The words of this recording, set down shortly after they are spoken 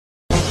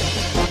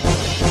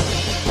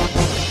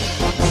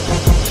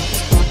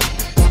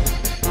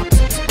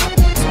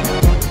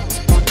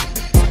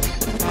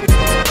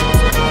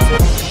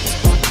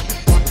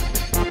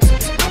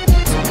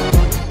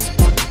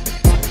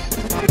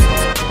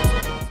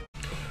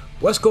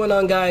What's going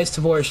on, guys?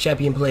 Tavor's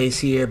ChampionPlayz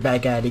here,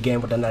 back at it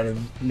again with another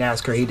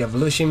NASCAR Heat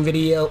Evolution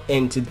video,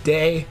 and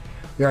today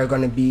we are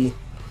going to be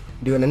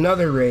doing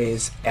another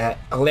race at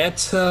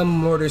Atlanta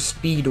Motor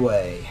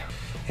Speedway,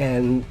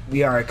 and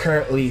we are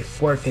currently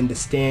 4th in the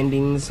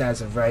standings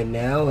as of right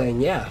now.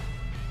 And yeah,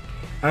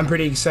 I'm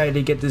pretty excited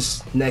to get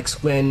this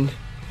next win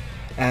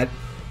at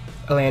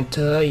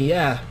Atlanta.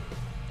 Yeah,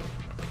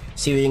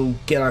 see if we can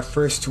get our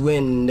first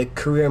win in the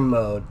career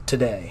mode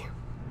today.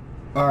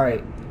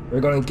 Alright, we're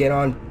gonna get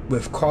on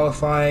with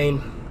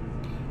qualifying,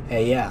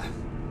 and yeah,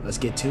 let's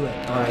get to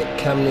it. Alright,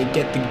 coming to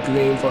get the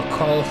green for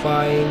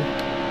qualifying.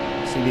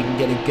 See if we can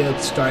get a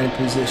good starting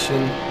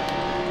position.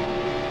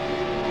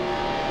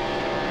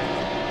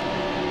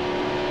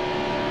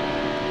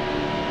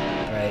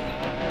 Alright,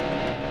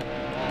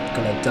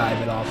 gonna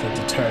dive it off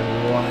into turn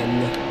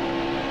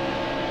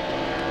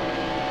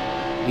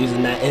 1.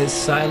 Using that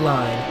inside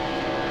line.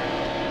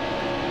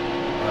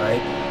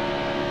 Alright.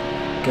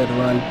 Good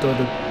run through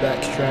the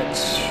back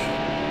stretch.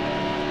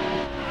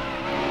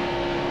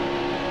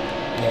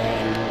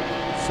 And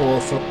full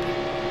foot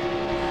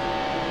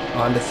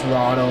on the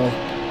throttle.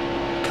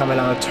 Coming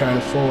out of turn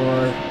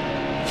 4.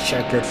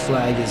 Checkered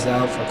flag is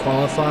out for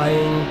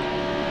qualifying.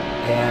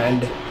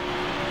 And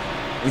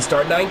we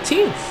start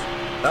 19th.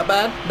 Not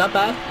bad, not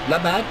bad,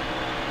 not bad.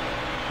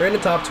 We're in the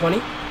top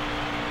 20.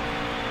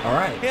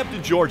 Alright.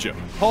 Hampton, Georgia,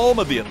 home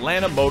of the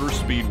Atlanta Motor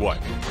Speedway.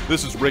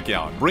 This is Rick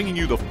Allen bringing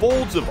you the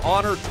Folds of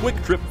Honor Quick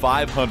Trip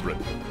 500.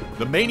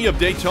 The Mania of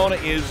Daytona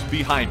is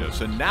behind us,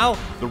 and now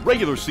the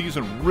regular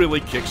season really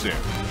kicks in.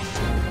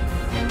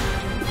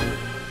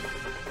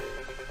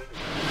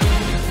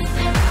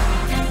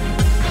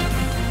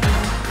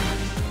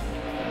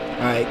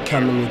 Alright,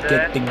 coming to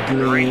get the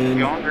green.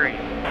 Going green.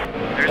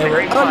 And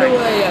we're on the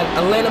way at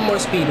Atlanta Motor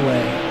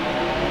Speedway.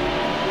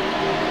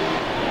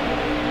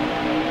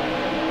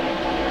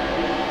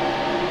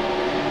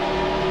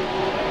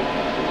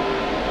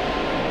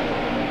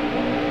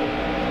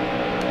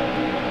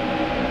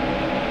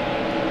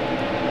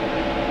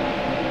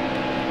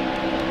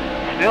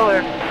 Still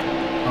there.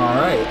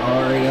 Alright,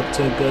 already up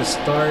to a good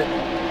start.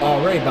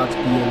 Already about to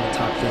be in the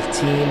top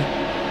 15.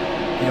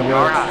 And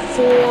we're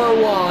 4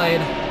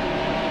 wide.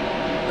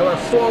 And we're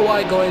 4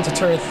 wide going into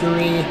turn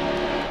 3.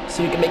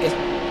 So we can make it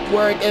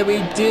work, and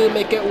we do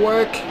make it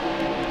work.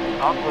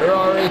 We're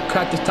already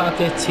cracked the top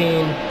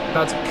 15.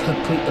 About to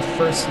complete the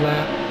first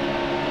lap.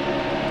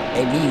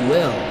 And we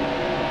will.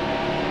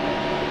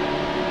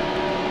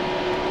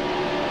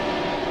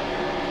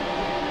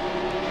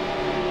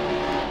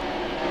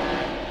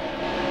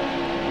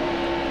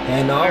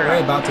 And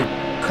already about to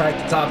crack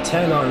the top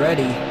 10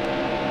 already.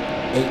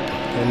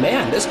 And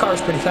man, this car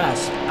is pretty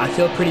fast. I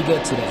feel pretty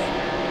good today.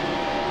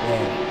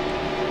 Man.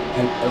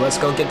 And let's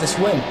go get this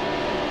win.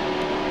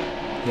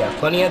 We have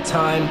plenty of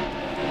time.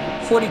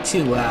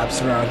 42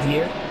 laps around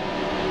here.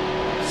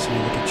 See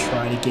if we can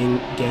try to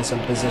gain some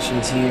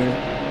positions here.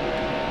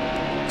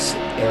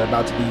 And we're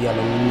about to be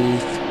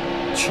underneath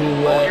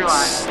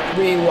Truex.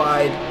 3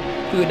 wide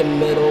through the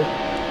middle.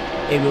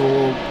 And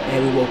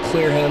we will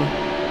clear him.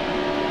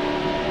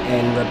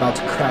 And we're about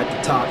to crack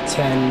the top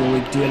 10. What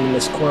we're doing in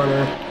this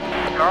corner.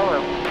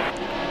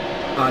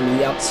 On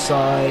the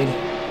outside.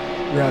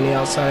 We're on the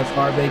outside of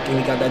Harvick, and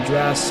we got that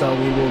draft, so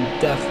we will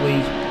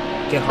definitely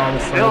get hard in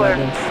front of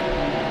him.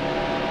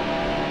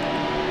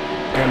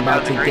 And I'm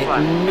about to get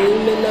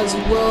Newman as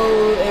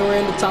well, and we're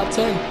in the top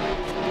 10.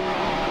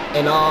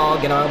 And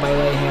get out of my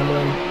way,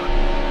 Hamlin.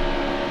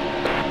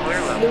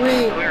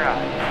 3.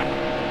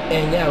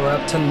 And yeah, we're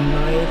up to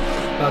 9th.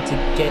 About to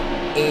get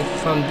 8th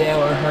from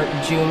Dale Earnhardt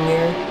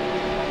Jr.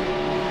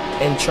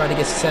 And try to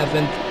get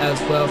 7th as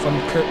well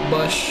from Kurt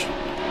Busch.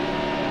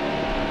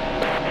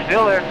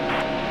 Still there.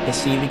 And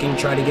see if we can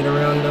try to get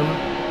around them.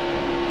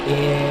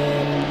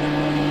 And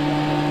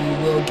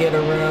we will get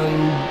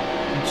around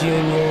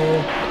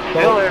Junior.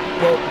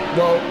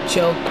 Whoa,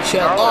 chill.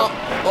 Oh,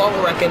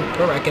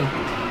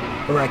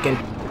 we're wrecking.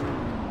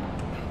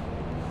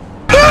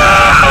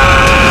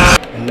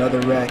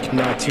 Another wreck,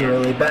 not too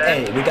early, but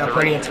hey, we got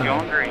plenty of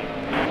time.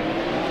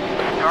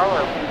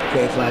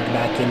 Gray flag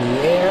back in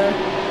the air.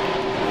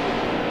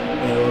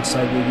 And it looks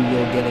like we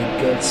will get a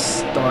good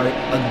start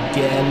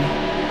again.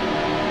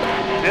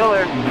 Still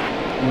there.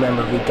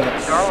 Remember, we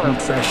got some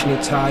fresh new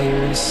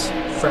tires,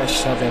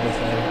 fresh of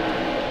everything.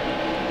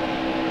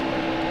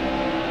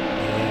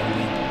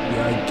 And we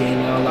are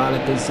gaining a lot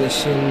of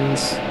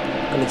positions.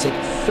 Gonna take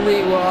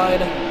 3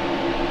 wide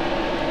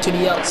to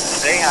the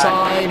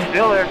outside.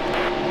 Still there.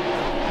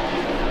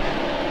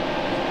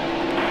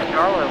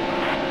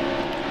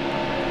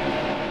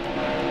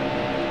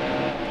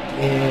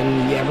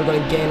 And yeah, we're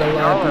gonna gain a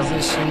lot of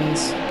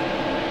positions.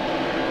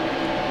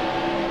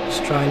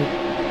 Just try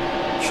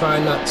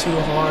not too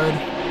hard.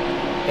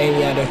 And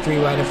yeah, they're 3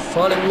 right in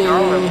front of me. 3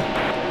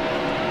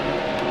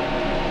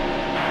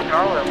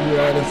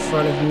 right in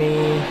front of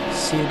me.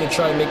 See if we can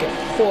try to make it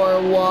 4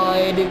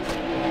 wide.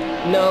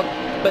 Nope.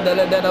 But then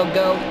that'll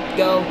go,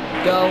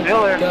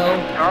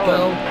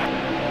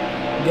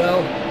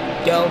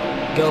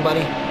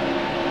 buddy.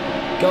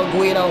 Go,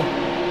 Guido.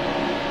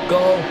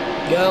 Go,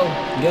 go,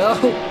 go.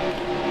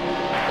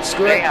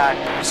 Screw Stay it.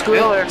 high. Screw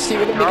Miller. it. See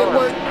if we can make it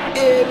work.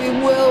 Yeah, we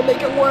will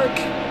make it work.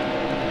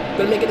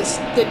 Gonna make it a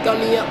stick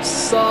on the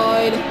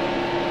outside.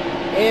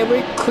 And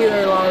we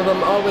clear a lot of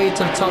them all the way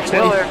to the top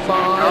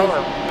 25.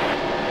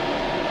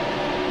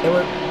 And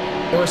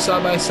we're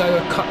side by side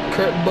with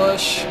Kurt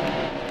Busch.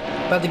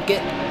 About to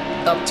get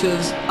up to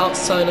his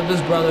outside of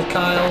his brother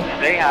Kyle.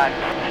 Stay high.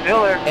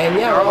 Miller. And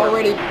yeah, we're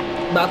already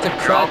about to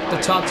crack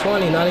the top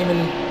 20. Not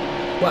even,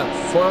 what,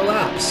 4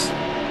 laps.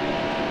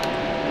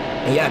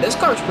 And yeah, this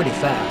car's pretty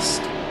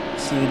fast.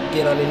 So you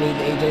get underneath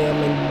AJ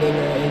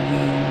Allmendinger and we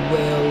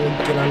will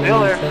get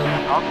underneath him.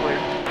 All clear.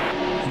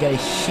 You got a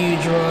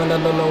huge run, I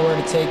don't know where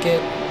to take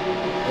it.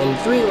 And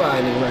 3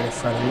 wide is right in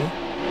front of me.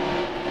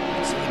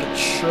 So we can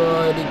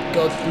try to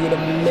go through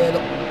the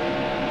middle.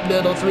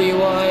 Middle 3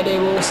 wide, it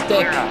will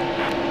stick.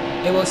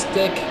 It will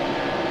stick.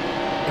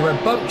 And we're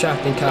bump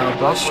drafting Kyle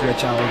Busch,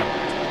 which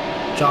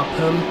I'll drop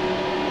him.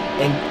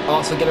 And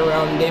also get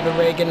around David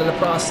Reagan in the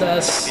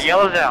process. The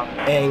yellow's out.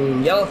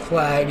 And yellow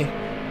flag.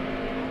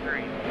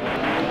 Green.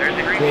 There's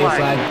the green Flag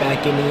flag.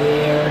 back in the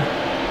air.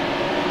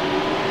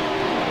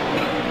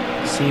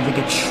 See if we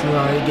could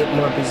try to get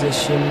more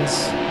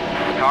positions.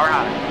 Car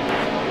high.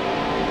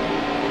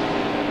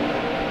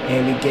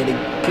 And we get a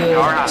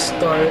good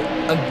start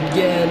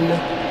again.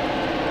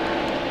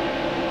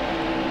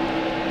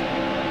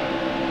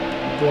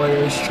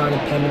 Boyer's trying to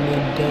pen me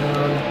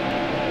down.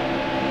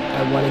 I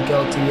want to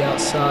go to the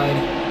outside.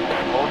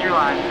 Hold your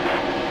line.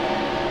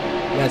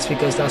 That's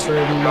because that's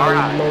where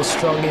my most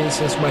strong is,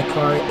 since my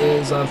car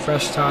is on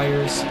fresh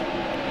tires.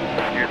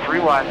 You're 3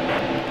 wide.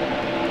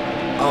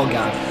 Oh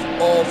god.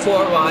 Oh,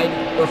 4 wide.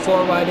 We're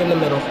 4 wide in the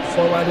middle.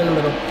 4 wide in the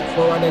middle.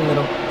 4 wide in the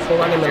middle. 4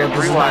 wide in the middle.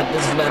 This is bad.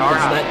 This is bad.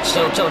 This is bad.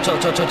 Chill, chill, chill,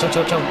 chill, chill, chill,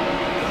 chill, chill.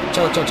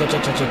 Chill, chill, chill,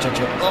 chill, chill, chill, chill,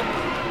 chill. Oh,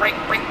 break.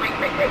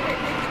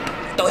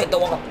 Don't hit the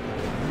wall.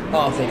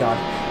 Oh, thank god.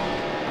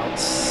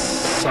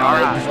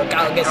 Outside before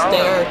Kyle gets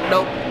there.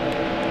 Nope.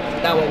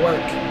 That won't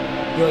work.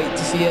 You wait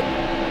to see it.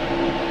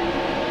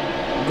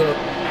 I'm gonna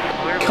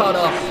cut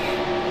off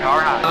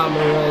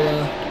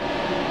Amarola.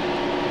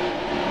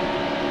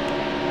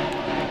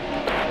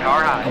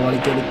 Car high. I want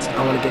to get it.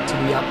 I want to get to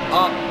the up.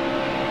 Up.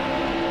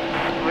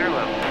 Clear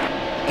low.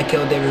 I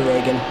killed David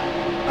Reagan.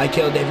 I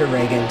killed David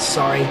Reagan.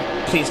 Sorry.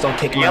 Please don't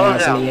kick my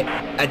ass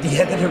at the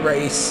end of the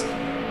race.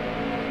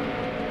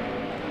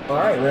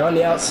 Alright, we're on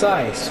the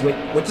outside.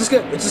 Which is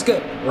good. Which is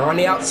good. We're on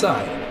the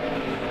outside.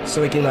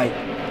 So we can, like,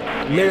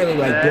 literally,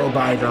 like, blow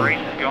by them. The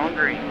race is going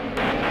green.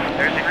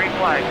 There's the green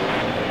flag.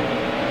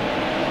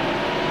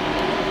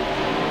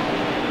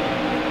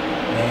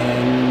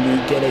 And we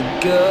get a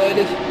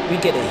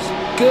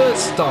good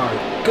start.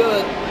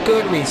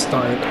 Good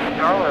restart.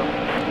 Carlo.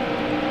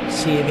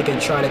 See if we can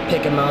try to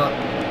pick him up.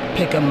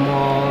 Pick him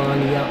on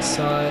the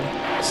outside.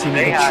 See if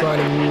we can try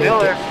to make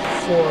it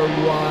 4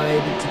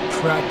 wide to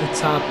crack the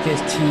top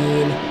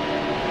 15.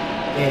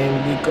 And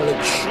we're gonna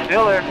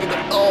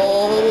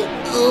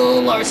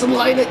oh, Larson,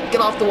 light it.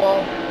 Get off the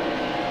wall.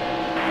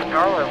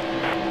 Carlo.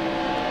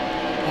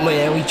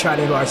 Man, we tried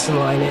to Larson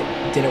line it.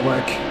 Didn't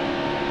work.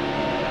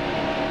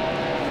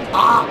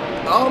 Ah!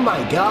 Oh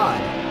my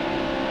god.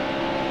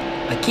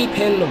 I keep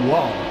hitting the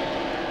wall.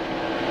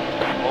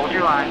 Hold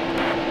your line.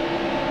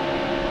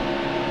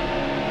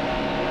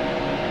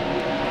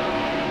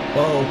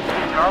 Whoa.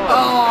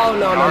 Oh,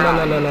 no.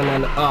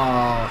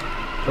 Oh,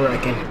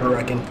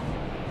 hurricane.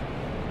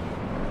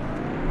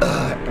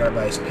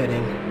 Everybody's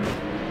pitting.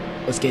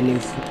 Let's get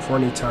 4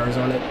 new tires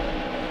on it.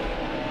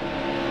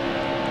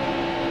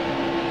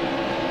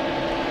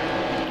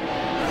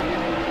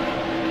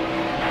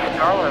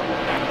 Carlo.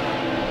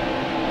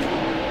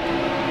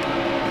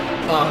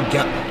 Oh,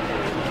 god.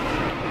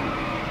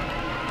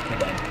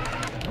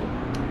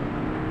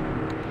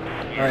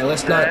 Alright,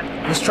 let's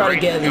try to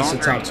get at least the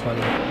top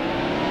 20.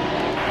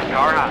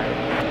 Car high.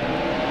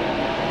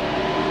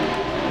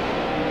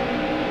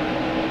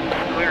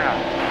 Clear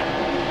high.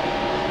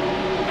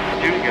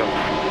 2 to go.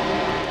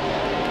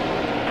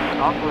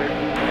 All clear.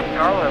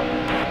 Carlo.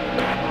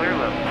 Clear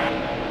low.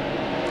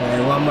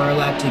 Alright, 1 more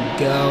lap to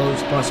go.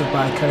 Sponsored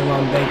by Cutting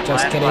Long Bank.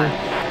 Just kidding.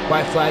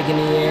 White flag in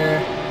the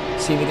air.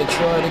 See if we can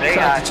try to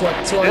crack the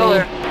 20.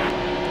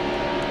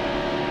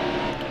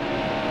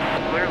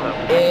 Clear low.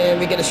 And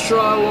we get a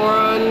strong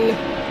run.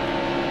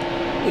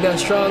 We got a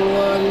strong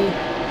run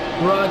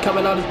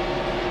coming out of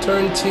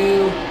turn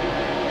 2.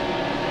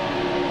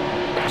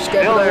 Just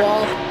get to the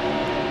wall.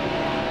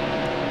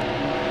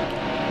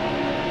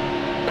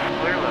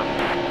 Clear low.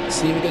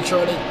 See if we can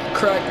try to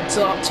crack the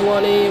top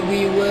 20.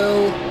 We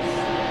will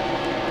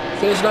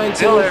finish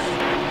 19th.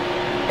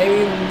 And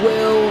we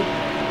will.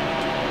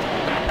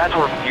 That's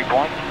worth a few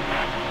points.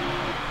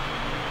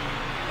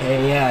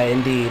 And yeah,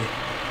 indeed.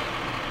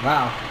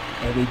 Wow.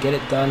 And we get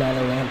it done at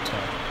Atlanta.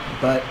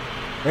 But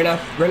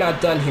we're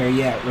not done here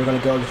yet. We're gonna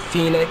go to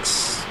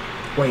Phoenix.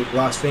 Wait,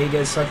 Las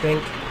Vegas, I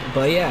think.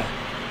 But yeah.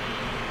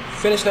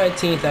 Finish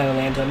 19th at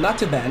Atlanta. Not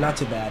too bad, not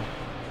too bad.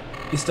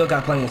 We still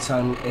got plenty of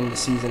time in the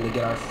season to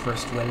get our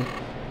first win.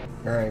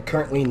 Alright,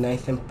 currently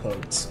 9th in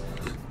points.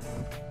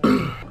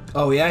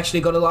 Oh, we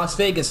actually go to Las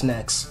Vegas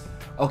next.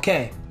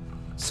 Okay,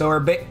 so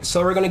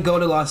we're gonna go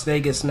to Las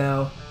Vegas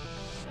now.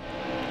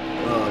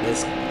 Oh,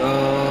 this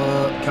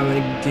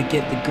coming to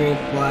get the green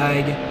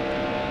flag.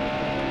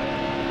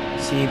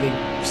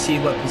 See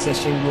what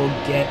position we'll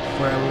get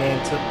for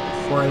Atlanta.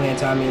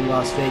 I mean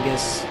Las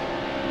Vegas.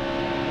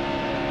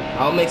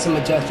 I'll make some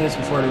adjustments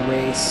before the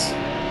race,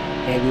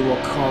 and we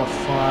will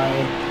qualify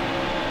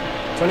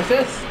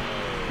 25th.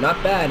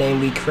 Not bad, and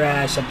we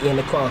crash at the end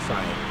of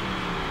qualifying.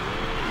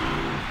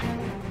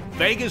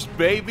 Vegas,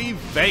 baby,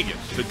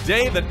 Vegas.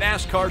 Today, the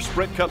NASCAR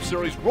Sprint Cup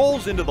Series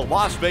rolls into the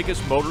Las Vegas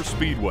Motor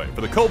Speedway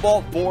for the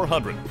Cobalt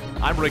 400.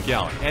 I'm Rick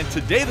Allen, and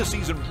today the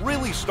season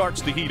really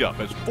starts to heat up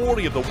as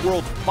 40 of the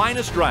world's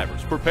finest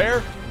drivers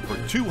prepare for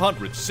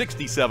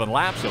 267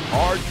 laps of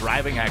hard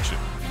driving action.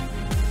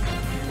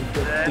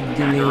 The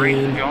race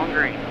is going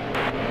green.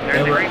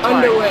 And we're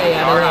underway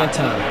at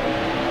Atlanta.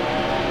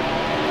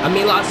 I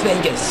mean Las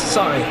Vegas,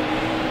 sorry.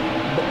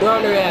 But we're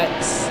underway at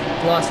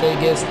Las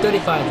Vegas,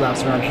 35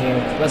 laps around here.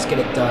 Let's get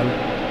it done.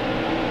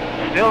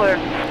 Still there.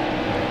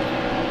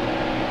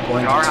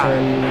 Going to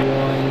turn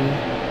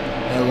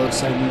 1. It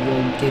looks like we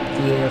will get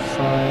through there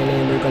fine,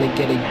 and we're going to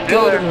get a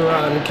good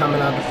run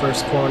coming out the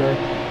first corner.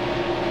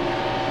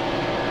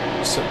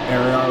 So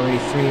we're already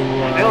 3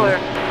 wide. Still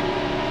there.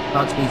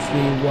 About to be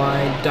 3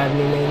 wide, diving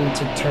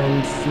into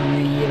turn 3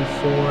 and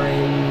 4,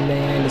 and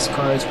man, this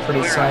car is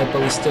pretty tight,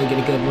 but we still get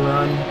a good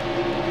run.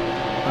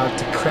 About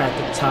to crack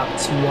the top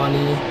 20.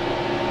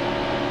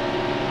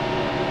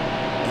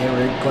 And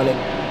we're gonna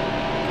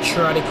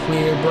try to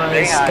clear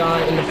Brian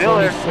Scott in the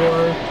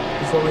 44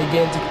 before we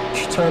get into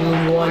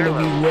turn 1, and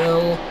we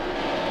will.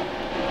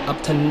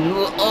 Up to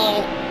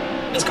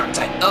this car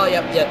tight. Oh,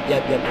 yep.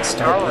 The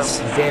start is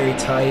very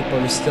tight, but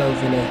we're still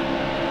gonna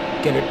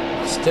get it.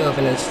 Still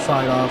gonna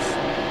fight off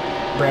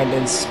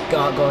Brandon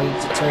Scott going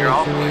to turn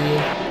 3.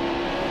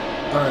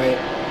 Alright,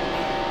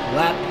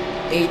 lap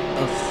 8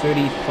 of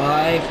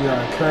 35. We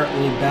are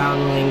currently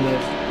battling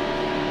with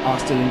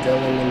Austin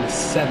Dillon in the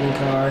 7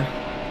 car.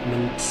 I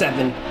mean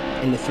 7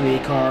 in the 3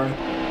 car.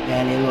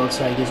 And it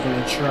looks like he's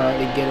gonna try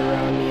to get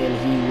around me, and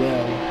he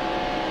will.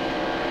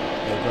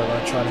 And we're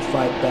gonna try to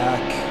fight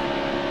back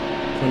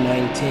for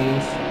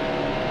 19th.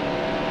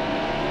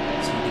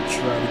 So we can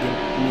try to get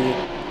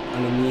me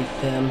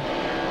underneath him.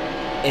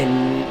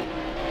 And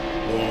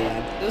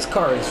yeah, this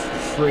car is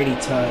pretty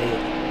tight.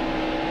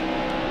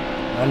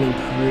 I mean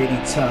pretty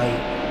tight,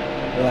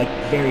 like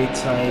very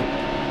tight.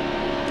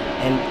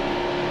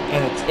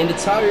 And the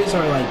tires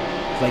are like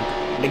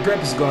the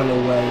grip is going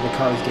away. The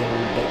car is getting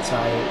a bit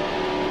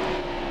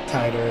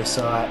tighter.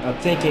 So I'm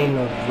thinking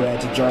of a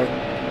wedge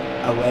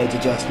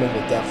adjustment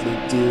will definitely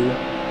do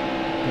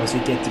once we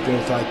get the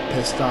green flag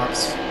pit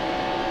stops.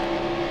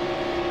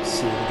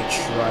 See if we can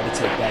try to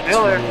take back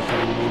 20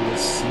 from Nina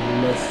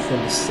Smith in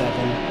the 7.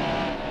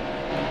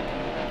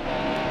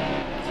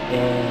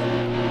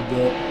 And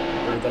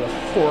we're going to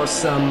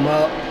force him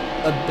up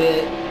a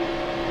bit.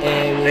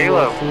 And we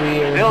will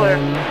clear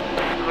him.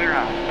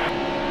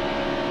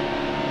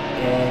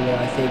 And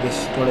I think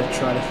it's going to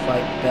try to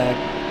fight back.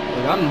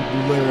 Like, I'm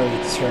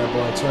literally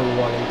terrible in turn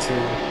 1 and 2.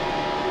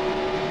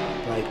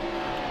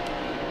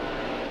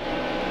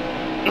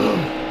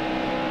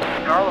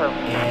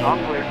 And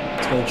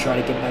it's going to try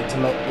to get back to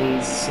my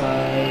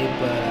inside,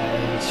 but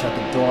I shut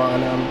the door on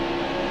him.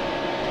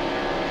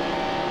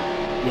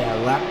 Yeah,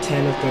 lap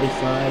 10 of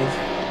 35.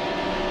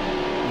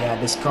 Yeah,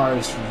 this car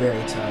is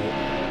very tight.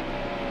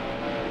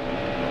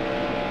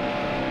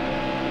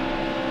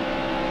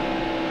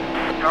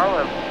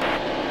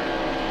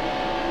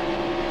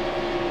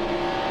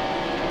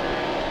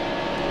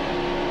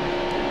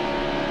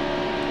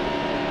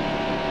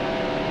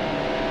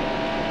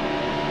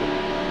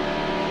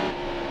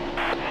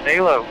 Stay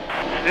low.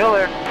 Still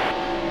there.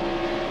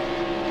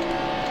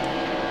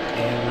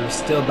 And we're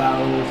still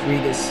battling with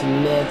Regan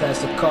Smith as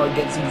the car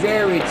gets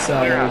very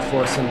tight, and we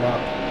force him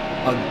up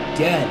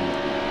again.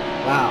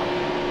 Wow.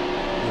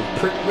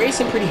 We're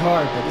racing pretty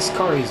hard, but this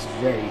car is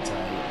very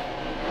tight.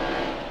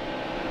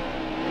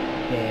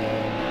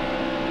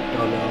 And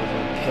don't know if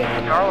we're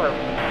pitting.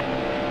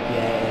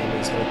 Yeah, and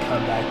he's gonna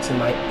come back to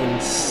my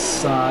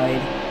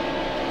inside.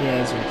 Yeah,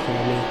 he's gonna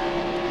clear me.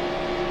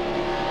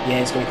 Yeah,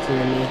 he's gonna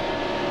clear me.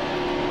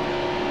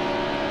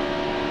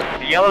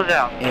 Yellow's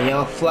out. And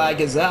yellow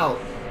flag is out.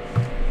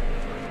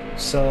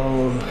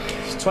 So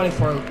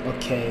 24.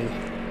 Okay,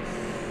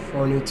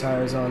 4 new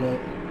tires on it.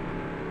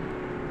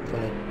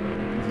 Gonna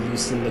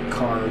loosen the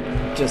car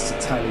just a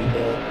tiny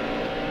bit.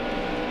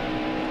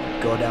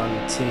 Go down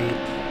the tape.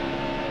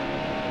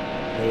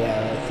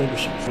 Yeah, I think we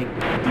should take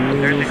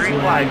blue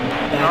flag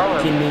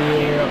back in the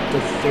air up to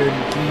 3rd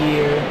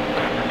gear.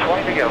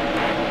 20 to go.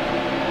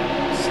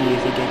 See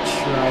if we can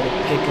try to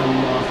pick him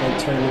off and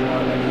turn him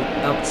on the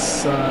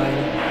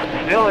outside.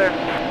 Still there.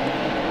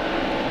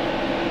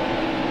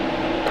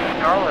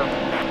 Carlo.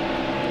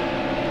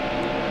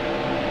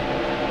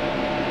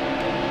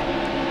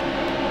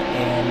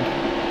 And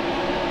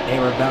they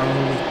were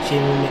battling with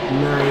Jimmy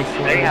McMurray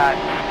for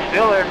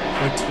Still there.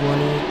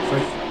 for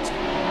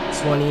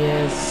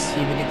 20th. See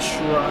if we can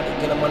try to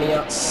get him on the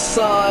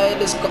outside.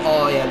 This car,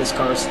 oh yeah, this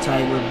car is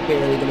tight. We're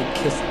barely gonna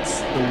kiss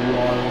the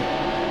wall.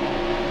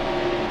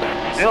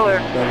 Still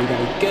there. But we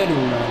got a good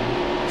run.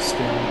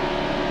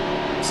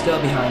 Still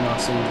behind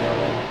Austin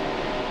Dillon.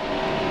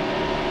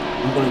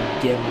 I'm gonna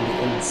give him the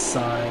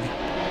inside.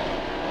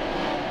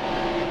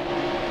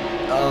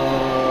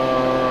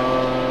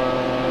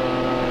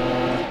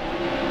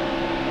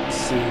 Let's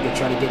see, we can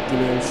try to get to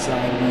the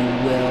inside. We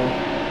will.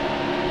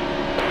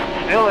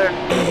 Still there.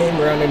 And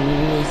we're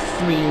underneath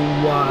 3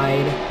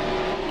 wide.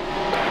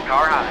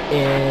 Car high.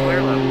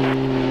 Clear low.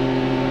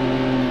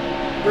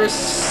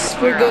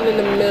 And we're good in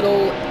the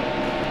middle.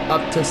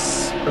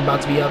 We're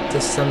about to be up to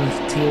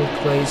 17th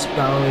place,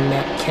 battling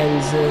Matt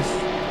Kenseth.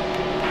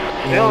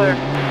 Still there.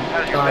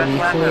 Are we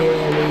clear?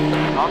 We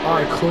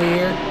are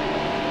clear.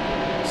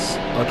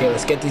 Okay,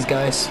 let's get these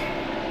guys.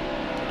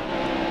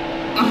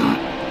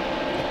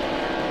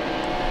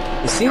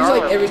 It seems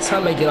like every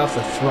time I get off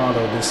the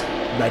throttle, the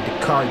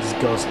car just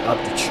goes up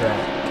the track.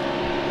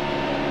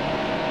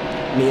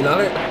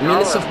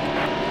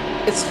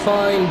 It's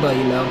fine, but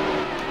you know,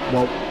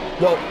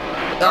 whoa,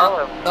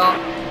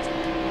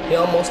 he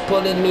almost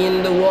put me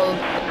in the wall.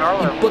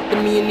 He put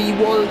me in the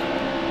wall.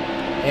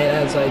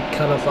 And as I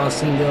cut off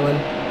Austin Dillon,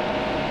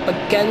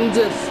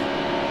 Kenseth,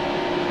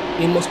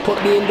 he almost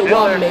put me in the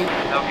wall, mate.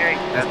 Okay,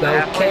 that's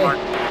not okay.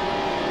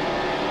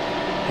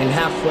 And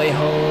halfway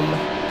home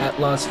at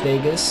Las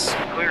Vegas.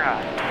 Clear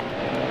high.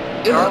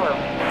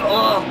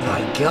 Oh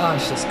my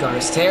gosh, this car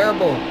is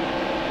terrible.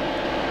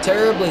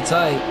 Terribly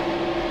tight.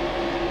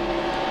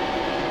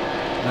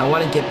 And I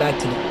want to get back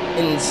to the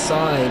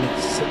inside.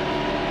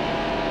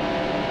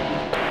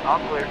 All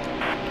clear.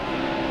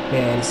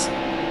 Man,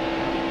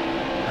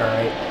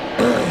 alright.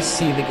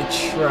 See if we can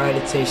try to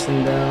chase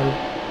them down.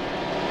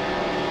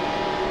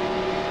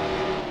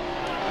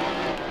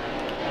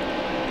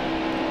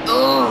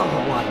 Oh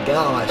my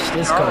gosh,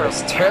 this car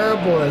is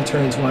terrible in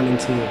turns 1 and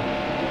 2.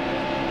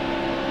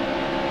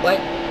 Like,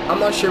 I'm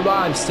not sure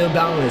why I'm still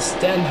battling with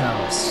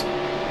Stenhouse.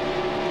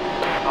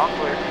 All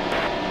clear.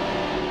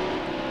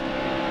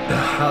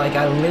 Like,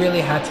 I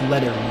literally had to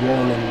let it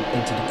roll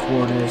into the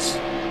quarters.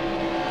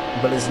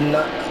 But it's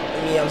not,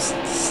 I'm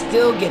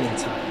still getting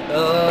tired.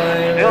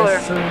 We're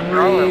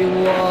 3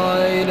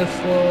 wide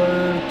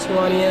for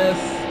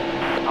 20th.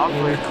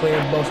 And we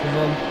cleared both of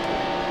them.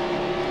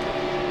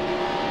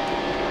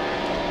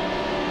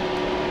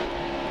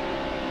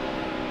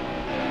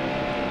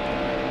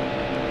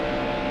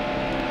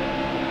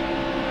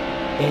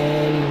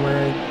 And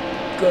we're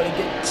gonna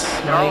get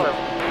tight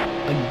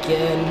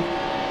again.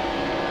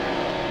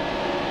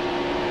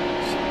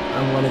 I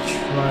want to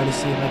try to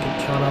see if I can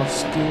count off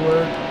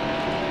Stewart.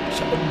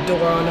 Shut the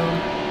door on him.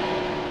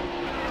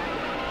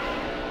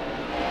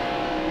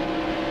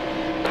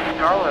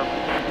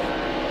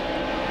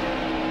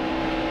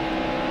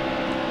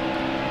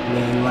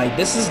 Man, like,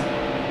 this is,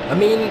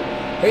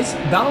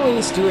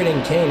 battling Stewart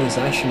and Kane is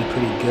actually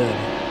pretty good.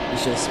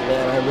 It's just,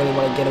 man, I really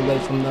want to get away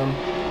from them.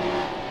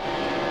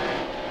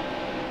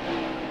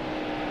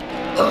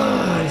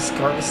 Ugh, this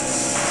car is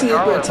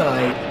super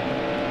tight.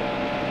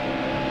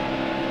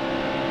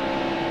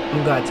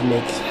 I'm going to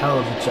make hell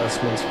of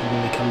adjustments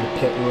when we come to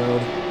pit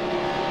road.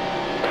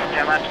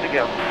 10 laps to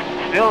go.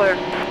 Still there.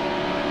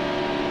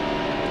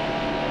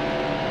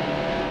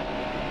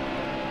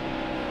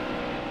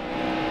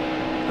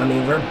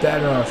 We're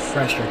better on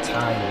fresher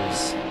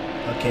tires.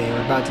 Okay,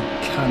 we're about to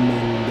come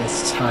in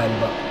this time,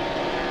 but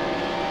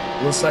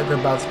looks like we're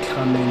about to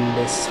come in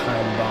this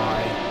time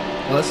by.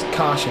 Unless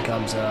caution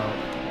comes out.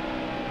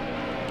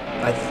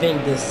 I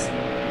think this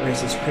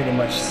race is pretty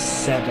much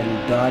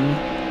 7 done.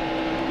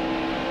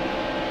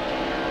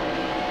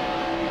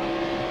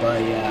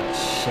 But yeah,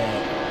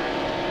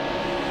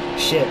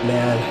 shit,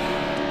 man.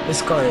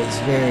 This car is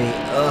very,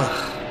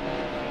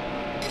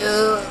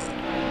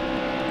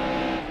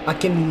 I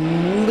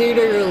can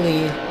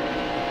literally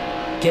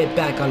get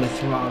back on the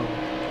throttle.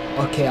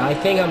 Okay, I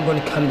think I'm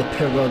going to come to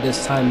pit road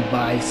this time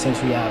by,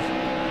 since we have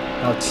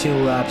now 2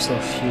 laps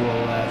of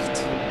fuel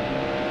left.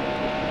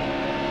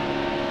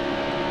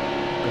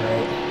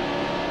 Alright.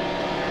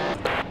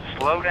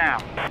 Slow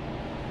down.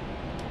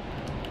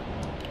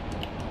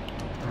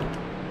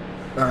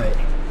 Alright.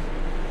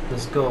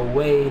 Let's go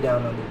way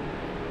down on the,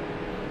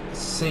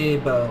 say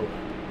about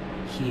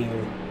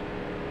here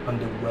on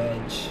the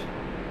wedge.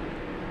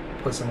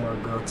 Put some more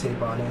grill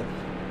tape on it.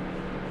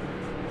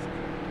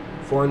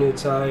 4 new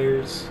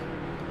tires.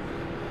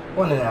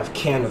 1.5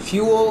 can of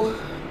fuel.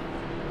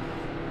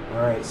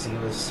 Alright, see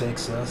what this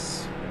takes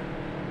us.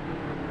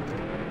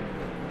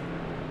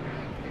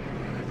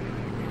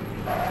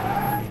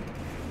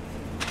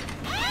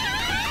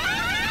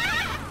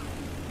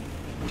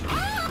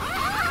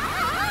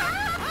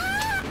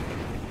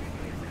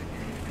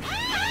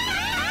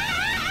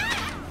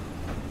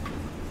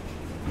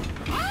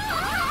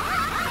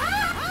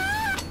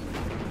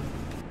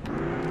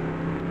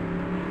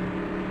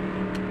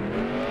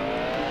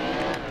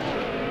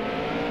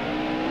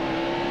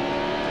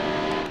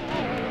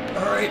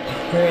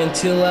 We're in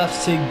 2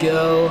 laps to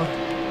go,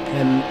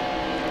 and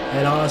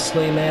And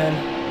honestly, man,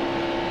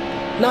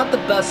 not the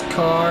best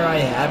car I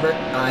had,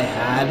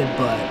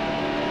 but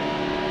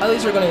at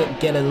least we're gonna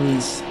get at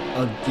least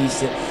a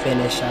decent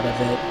finish out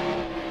of it.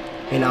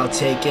 And I'll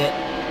take it.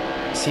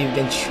 See if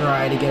we can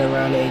try to get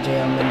around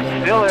AJ on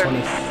Mending with the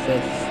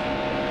 25th.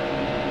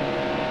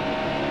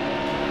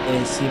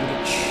 And see if we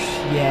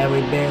can. Yeah, we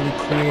barely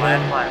cleared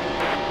him.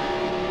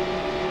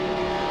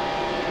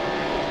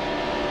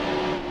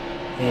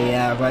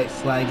 Yeah, right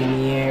flag in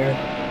the air.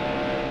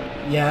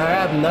 Yeah, I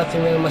have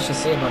nothing really much to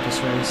say about this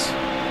race.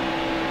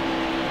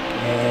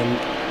 And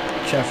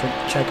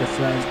checker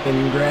flag's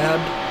been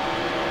grabbed.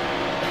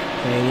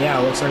 And yeah,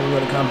 looks like we're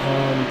gonna come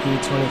home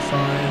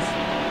P25.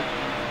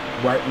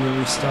 Right where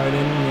we started.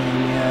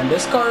 And yeah,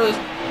 this car is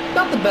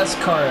not the best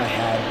car I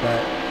had,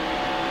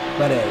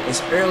 but hey,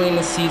 it's early in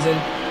the season.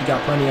 We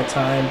got plenty of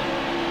time.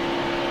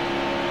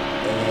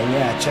 And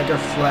yeah, checker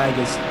flag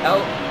is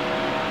out.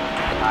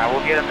 Alright,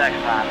 we'll get him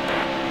next time.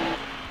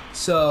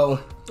 So,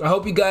 I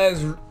hope you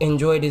guys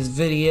enjoyed this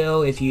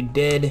video. If you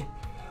did,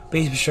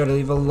 please be sure to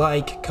leave a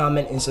like,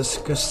 comment, and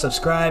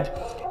subscribe.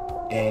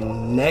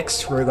 And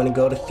next, we're going to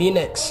go to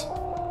Phoenix.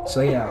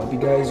 So yeah, I hope you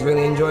guys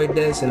really enjoyed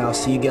this, and I'll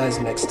see you guys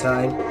next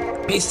time.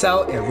 Peace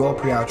out, and roll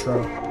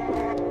pre-outro.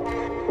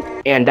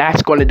 And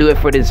that's going to do it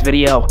for this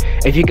video.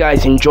 If you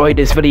guys enjoyed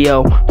this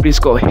video, please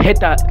go hit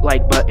that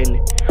like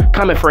button,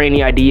 comment for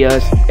any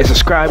ideas, and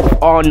subscribe with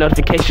all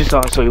notifications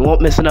on so you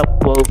won't miss an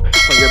upload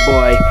from your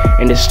boy.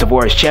 And this is the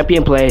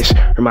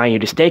ChampionPlayz, remind you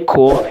to stay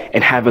cool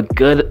and have a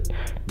good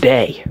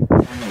day.